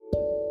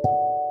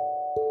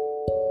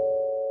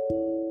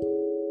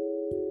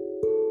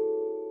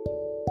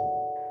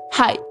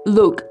Hi,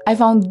 look, I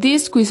found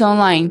this quiz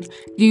online.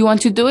 Do you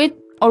want to do it?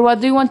 Or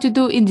what do you want to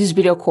do in this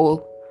video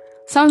call?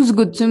 Sounds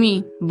good to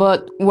me,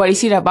 but what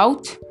is it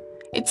about?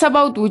 It's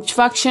about which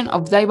faction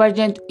of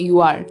Divergent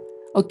you are.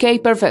 Okay,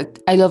 perfect.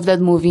 I love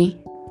that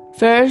movie.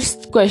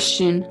 First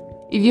question.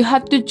 If you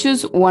had to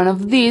choose one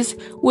of these,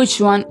 which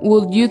one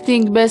would you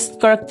think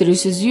best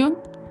characterizes you?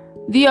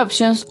 The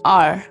options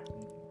are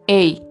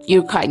A.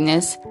 Your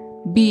kindness,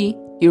 B.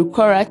 Your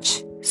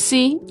courage,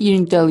 C. Your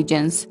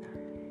intelligence.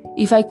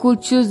 If I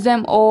could choose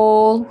them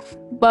all,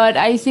 but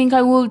I think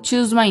I will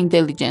choose my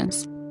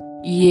intelligence.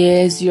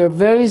 Yes, you're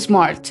very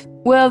smart.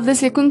 Well, the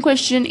second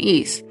question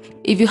is,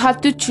 if you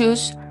had to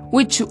choose,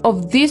 which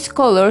of these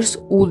colors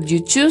would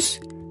you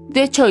choose?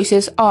 The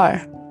choices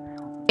are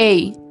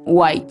A.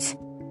 White,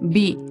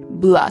 B.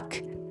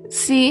 Black,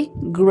 C.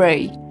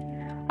 Gray.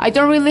 I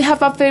don't really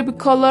have a favorite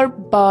color,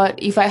 but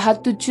if I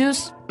had to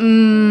choose,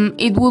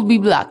 it would be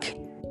black.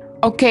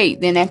 Okay,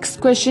 the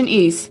next question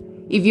is,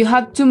 if you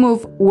had to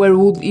move, where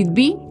would it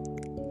be?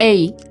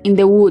 A. In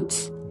the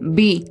woods,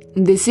 B.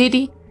 In the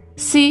city,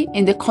 C.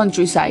 In the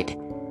countryside.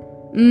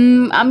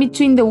 I'm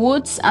between the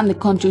woods and the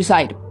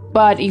countryside,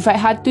 but if I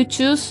had to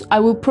choose, I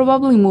would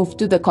probably move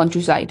to the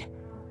countryside.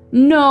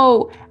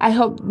 No, I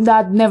hope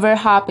that never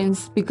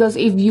happens, because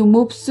if you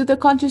move to the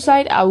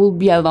countryside, I will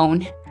be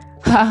alone.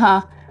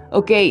 Haha.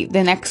 Okay,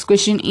 the next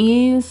question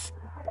is...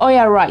 Oh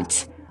yeah,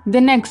 right.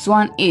 The next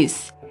one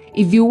is...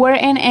 If you were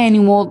an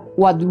animal,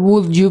 what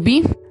would you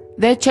be?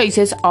 The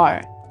choices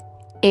are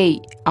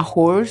A. A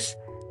horse,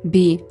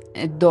 B.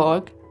 A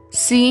dog,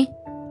 C.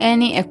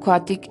 Any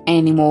aquatic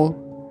animal.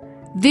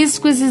 This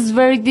quiz is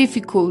very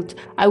difficult.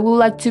 I would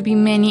like to be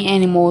many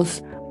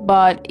animals,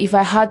 but if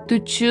I had to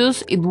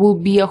choose, it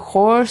would be a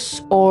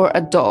horse or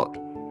a dog.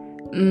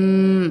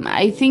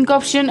 I think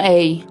option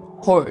A,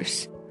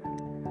 horse.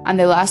 And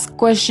the last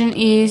question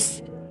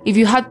is, if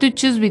you had to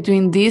choose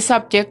between these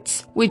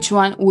subjects, which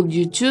one would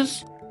you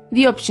choose?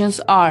 The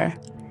options are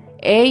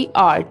A.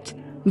 Art,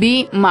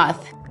 B.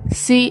 Math,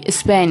 C.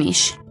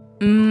 Spanish.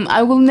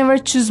 I will never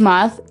choose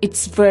math,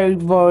 it's very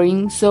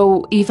boring,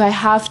 so if I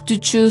have to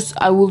choose,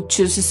 I will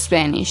choose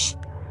Spanish.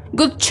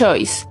 Good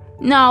choice.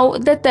 Now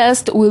the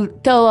test will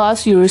tell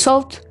us your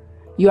result.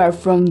 You are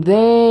from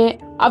the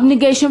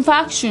abnegation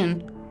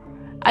faction.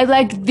 I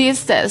like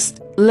this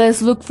test.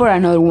 Let's look for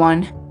another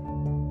one.